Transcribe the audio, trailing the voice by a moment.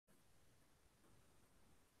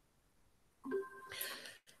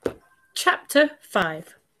Chapter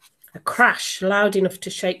 5. A crash loud enough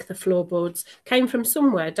to shake the floorboards came from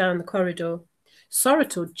somewhere down the corridor.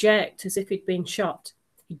 Sorotor jerked as if he'd been shot.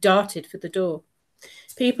 He darted for the door.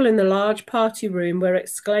 People in the large party room were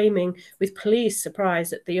exclaiming with pleased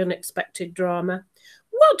surprise at the unexpected drama.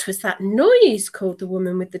 "What was that noise?" called the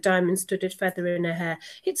woman with the diamond-studded feather in her hair.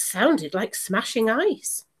 "It sounded like smashing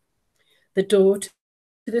ice." The door to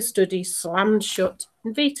the study slammed shut,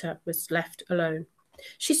 and Vita was left alone.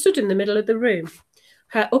 She stood in the middle of the room.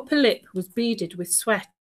 Her upper lip was beaded with sweat,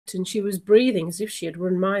 and she was breathing as if she had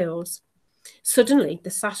run miles. Suddenly, the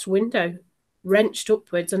sash window wrenched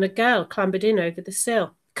upwards, and a girl clambered in over the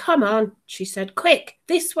sill. "Come on," she said. "Quick,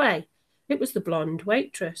 this way." It was the blonde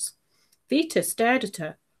waitress. Vita stared at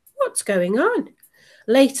her. "What's going on?"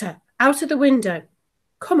 "Later, out of the window."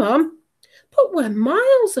 "Come on." "But we're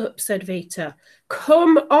miles up," said Vita.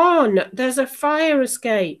 "Come on, there's a fire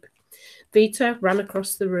escape." Vita ran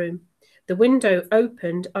across the room. The window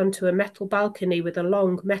opened onto a metal balcony with a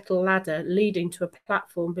long metal ladder leading to a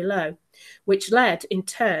platform below, which led in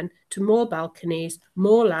turn to more balconies,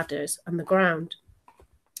 more ladders, and the ground.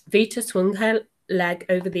 Vita swung her leg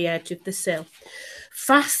over the edge of the sill.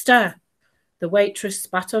 "Faster!" The waitress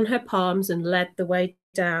spat on her palms and led the way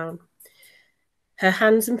down, her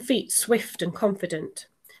hands and feet swift and confident.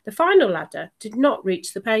 The final ladder did not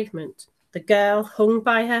reach the pavement. The girl hung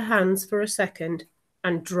by her hands for a second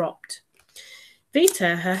and dropped.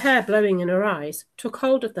 Vita, her hair blowing in her eyes, took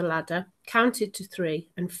hold of the ladder, counted to 3,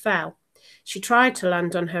 and fell. She tried to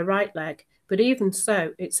land on her right leg, but even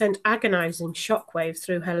so, it sent agonizing shockwaves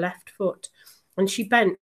through her left foot, and she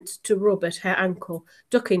bent to rub at her ankle,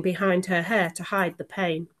 ducking behind her hair to hide the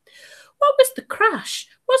pain. "What was the crash?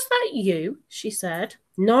 Was that you?" she said.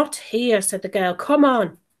 "Not here," said the girl. "Come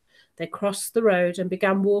on." They crossed the road and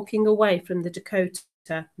began walking away from the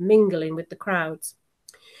Dakota, mingling with the crowds.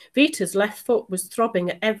 Vita's left foot was throbbing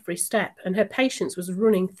at every step, and her patience was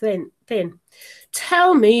running thin.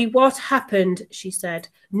 "Tell me what happened," she said.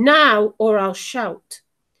 "Now, or I'll shout."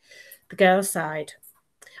 The girl sighed.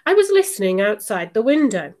 "I was listening outside the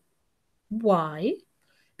window." "Why?"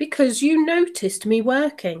 "Because you noticed me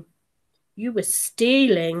working." "You were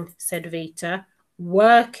stealing," said Vita.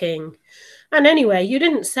 "Working. And anyway, you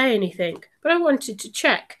didn't say anything, but I wanted to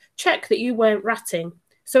check that you weren't ratting.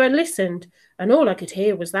 So I listened, and all I could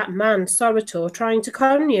hear was that man, Sorotor, trying to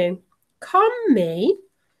con you." "Con me?"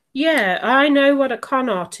 "Yeah, I know what a con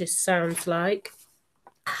artist sounds like."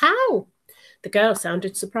 "How?" The girl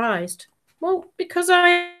sounded surprised. "Well, because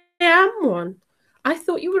I am one. I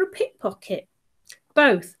thought you were a pickpocket."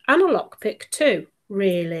 "Both, and a lockpick too."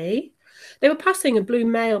 "Really?" They were passing a blue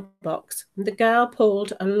mailbox, and the girl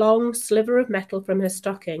pulled a long sliver of metal from her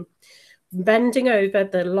stocking. Bending over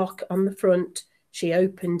the lock on the front, she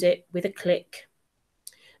opened it with a click.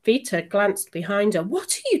 Vita glanced behind her.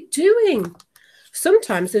 "What are you doing?"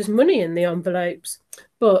 "Sometimes there's money in the envelopes,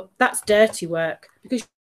 but that's dirty work because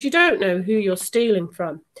you don't know who you're stealing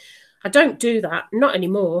from. I don't do that, not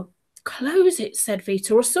anymore." "Close it," said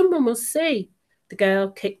Vita, "or someone will see." The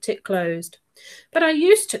girl kicked it closed. "But I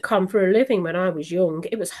used to con for a living when I was young.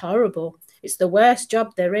 It was horrible. It's the worst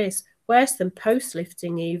job there is, worse than post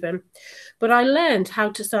lifting even. But I learned how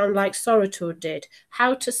to sound like Sorotor did,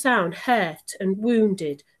 how to sound hurt and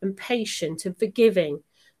wounded and patient and forgiving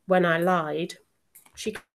when I lied."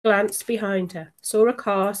 She glanced behind her, saw a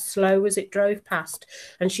car slow as it drove past,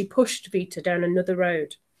 and she pushed Vita down another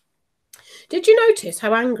road. "Did you notice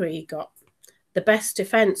how angry he got? The best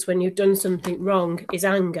defense when you've done something wrong is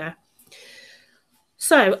anger.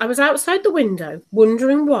 So I was outside the window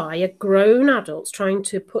wondering why a grown adult's trying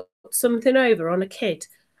to put something over on a kid,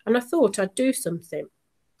 and I thought I'd do something."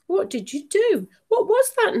 "What did you do? What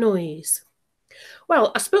was that noise?"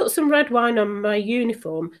 "Well, I spilt some red wine on my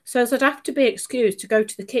uniform so as I'd have to be excused to go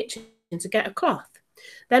to the kitchen to get a cloth.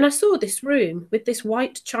 Then I saw this room with this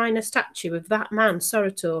white china statue of that man,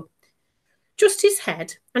 Sorotor. Just his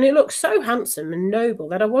head, and it looked so handsome and noble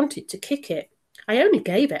that I wanted to kick it. I only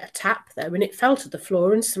gave it a tap, though, and it fell to the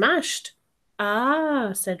floor and smashed."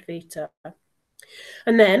 "Ah," said Vita.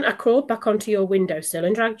 "And then I crawled back onto your windowsill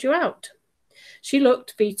and dragged you out." She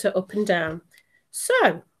looked Vita up and down.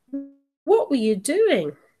 "So, what were you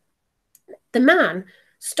doing?" "The man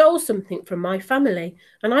stole something from my family,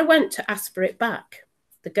 and I went to ask for it back."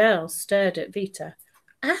 The girl stared at Vita.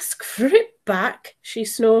 "Ask for it back?" she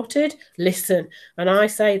snorted. "Listen, and I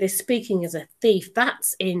say this speaking as a thief,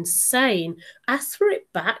 that's insane. Ask for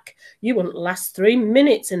it back? You wouldn't last 3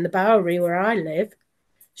 minutes in the Bowery where I live."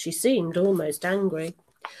 She seemed almost angry.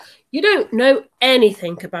 "You don't know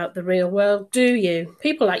anything about the real world, do you?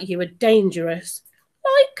 People like you are dangerous."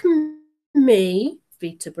 "Like me?"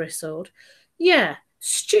 Vita bristled. Yeah,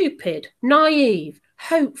 stupid, naive,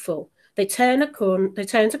 hopeful. They turned a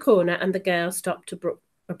corner and the girl stopped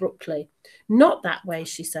abruptly. Not that way,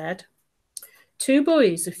 she said. Two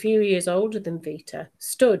boys, a few years older than Vita,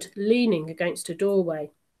 stood leaning against a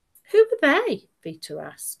doorway. Who were they? Vita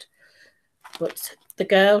asked. But the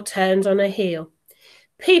girl turned on her heel.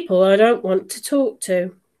 People I don't want to talk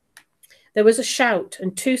to. There was a shout,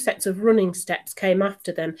 and two sets of running steps came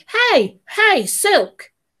after them. Hey! Hey,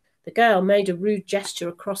 Silk! The girl made a rude gesture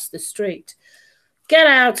across the street. Get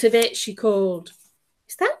out of it, she called.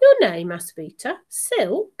 Is that your name? Asked Vita.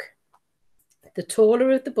 Silk? The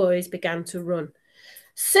taller of the boys began to run.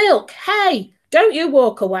 Silk, hey! Don't you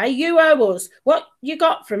walk away, you owe us. What you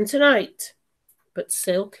got from tonight? But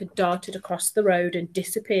Silk had darted across the road and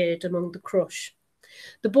disappeared among the crush.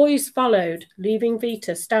 The boys followed, leaving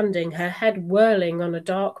Vita standing, her head whirling on a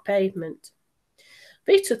dark pavement.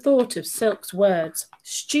 Vita thought of Silk's words,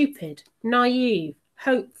 stupid, naive,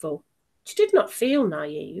 hopeful. She did not feel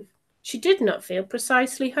naive. She did not feel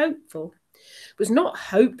precisely hopeful. It was not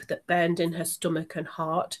hope that burned in her stomach and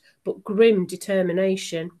heart, but grim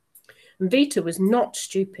determination. And Vita was not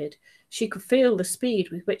stupid. She could feel the speed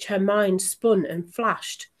with which her mind spun and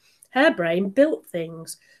flashed. Her brain built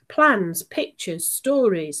things, plans, pictures,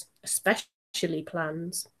 stories, especially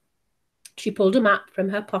plans. She pulled a map from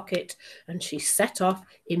her pocket and she set off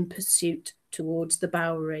in pursuit towards the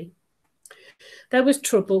Bowery. There was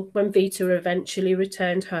trouble when Vita eventually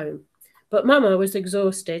returned home, but Mama was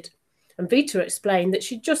exhausted, and Vita explained that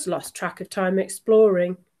she'd just lost track of time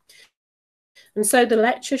exploring. And so the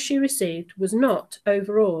lecture she received was not,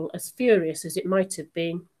 overall, as furious as it might have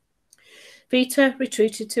been. Vita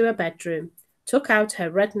retreated to her bedroom, took out her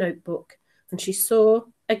red notebook, and she saw,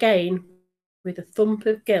 again, with a thump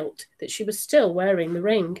of guilt, that she was still wearing the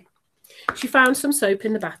ring. She found some soap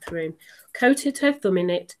in the bathroom, coated her thumb in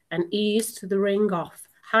it, and eased the ring off,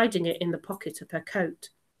 hiding it in the pocket of her coat.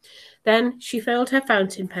 Then she filled her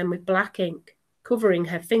fountain pen with black ink, covering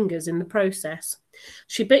her fingers in the process.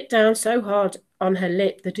 She bit down so hard on her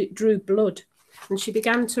lip that it drew blood, and she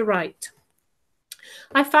began to write.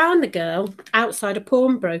 I found the girl outside a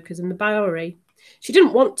pawnbroker's in the Bowery. She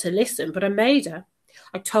didn't want to listen, but I made her.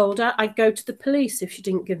 I told her I'd go to the police if she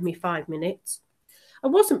didn't give me 5 minutes. I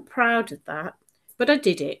wasn't proud of that, but I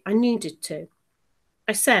did it. I needed to.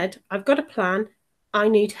 I said, I've got a plan, I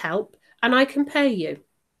need help, and I can pay you.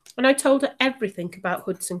 And I told her everything about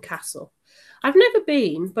Hudson Castle. I've never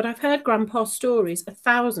been, but I've heard Grandpa's stories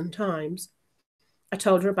 1,000 times. I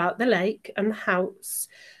told her about the lake and the house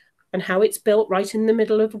and how it's built right in the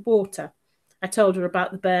middle of the water. I told her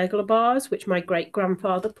about the burglar bars, which my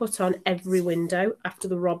great-grandfather put on every window after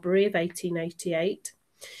the robbery of 1888.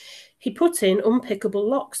 He put in unpickable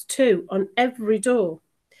locks, too, on every door.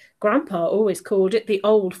 Grandpa always called it the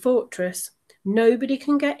old fortress. Nobody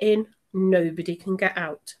can get in, nobody can get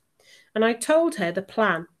out. And I told her the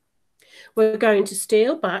plan. We're going to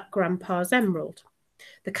steal back Grandpa's emerald.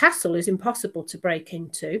 The castle is impossible to break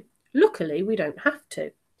into. Luckily, we don't have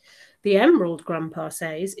to. The emerald, Grandpa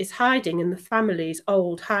says, is hiding in the family's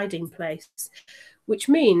old hiding place, which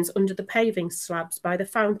means under the paving slabs by the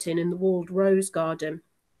fountain in the walled rose garden.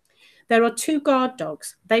 There are 2 guard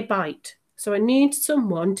dogs. They bite, so I need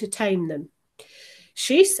someone to tame them.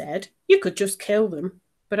 She said you could just kill them,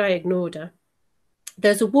 but I ignored her.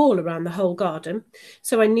 There's a wall around the whole garden,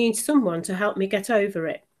 so I need someone to help me get over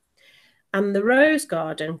it. And the rose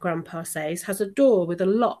garden, Grandpa says, has a door with a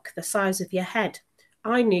lock the size of your head.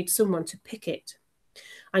 I need someone to pick it.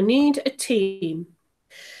 I need a team.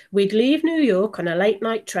 We'd leave New York on a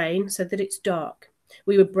late-night train so that it's dark.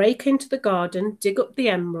 We would break into the garden, dig up the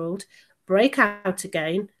emerald, break out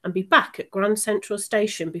again, and be back at Grand Central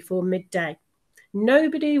Station before midday.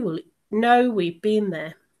 Nobody will know we've been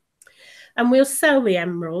there. And we'll sell the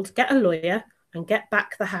emerald, get a lawyer, and get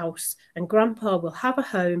back the house, and Grandpa will have a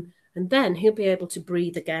home, and then he'll be able to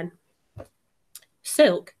breathe again.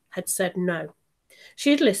 Silk had said no.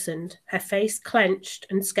 She had listened, her face clenched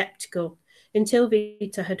and sceptical, until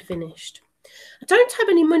Vita had finished. I don't have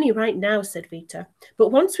any money right now, said Vita, but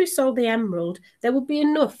once we've sold the emerald, there will be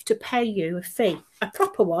enough to pay you a fee, a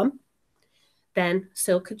proper one. Then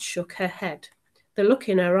Silk had shook her head. The look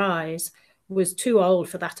in her eyes was too old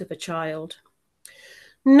for that of a child.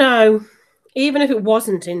 No, even if it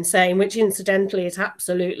wasn't insane, which incidentally it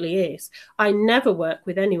absolutely is, I never work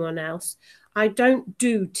with anyone else. I don't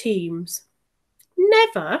do teams.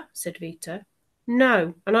 Never, said Vita.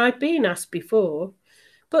 No, and I've been asked before.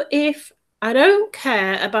 But if I don't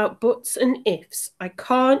care about buts and ifs, I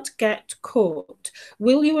can't get caught.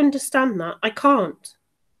 Will you understand that? I can't.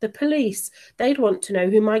 The police, they'd want to know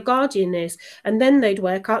who my guardian is, and then they'd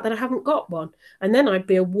work out that I haven't got one, and then I'd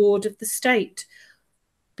be a ward of the state.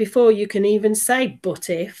 Before you can even say, but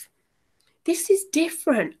if. This is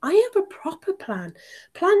different. I have a proper plan.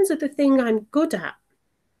 Plans are the thing I'm good at.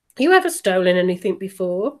 You ever stolen anything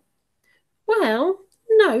before? Well,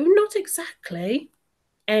 no, not exactly.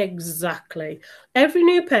 Exactly. Every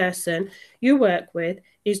new person you work with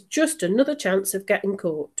is just another chance of getting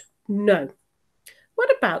caught. No.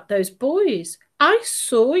 What about those boys? I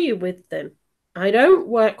saw you with them. I don't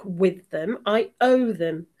work with them, I owe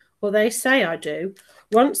them. Or they say I do.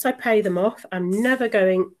 Once I pay them off, I'm never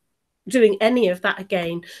doing any of that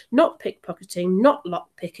again. Not pickpocketing, not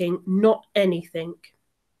lockpicking, not anything.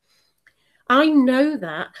 I know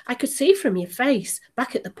that. I could see from your face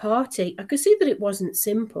back at the party. I could see that it wasn't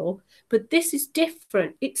simple, but this is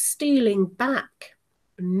different. It's stealing back.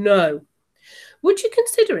 No. Would you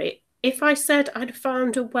consider it if I said I'd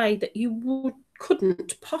found a way that you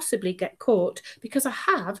couldn't possibly get caught? Because I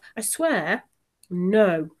have, I swear.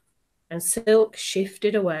 No. And Silk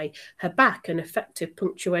shifted away, her back an effective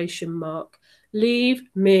punctuation mark. Leave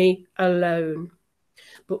me alone.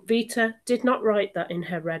 But Vita did not write that in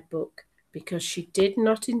her red book, because she did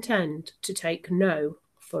not intend to take no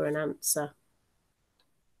for an answer.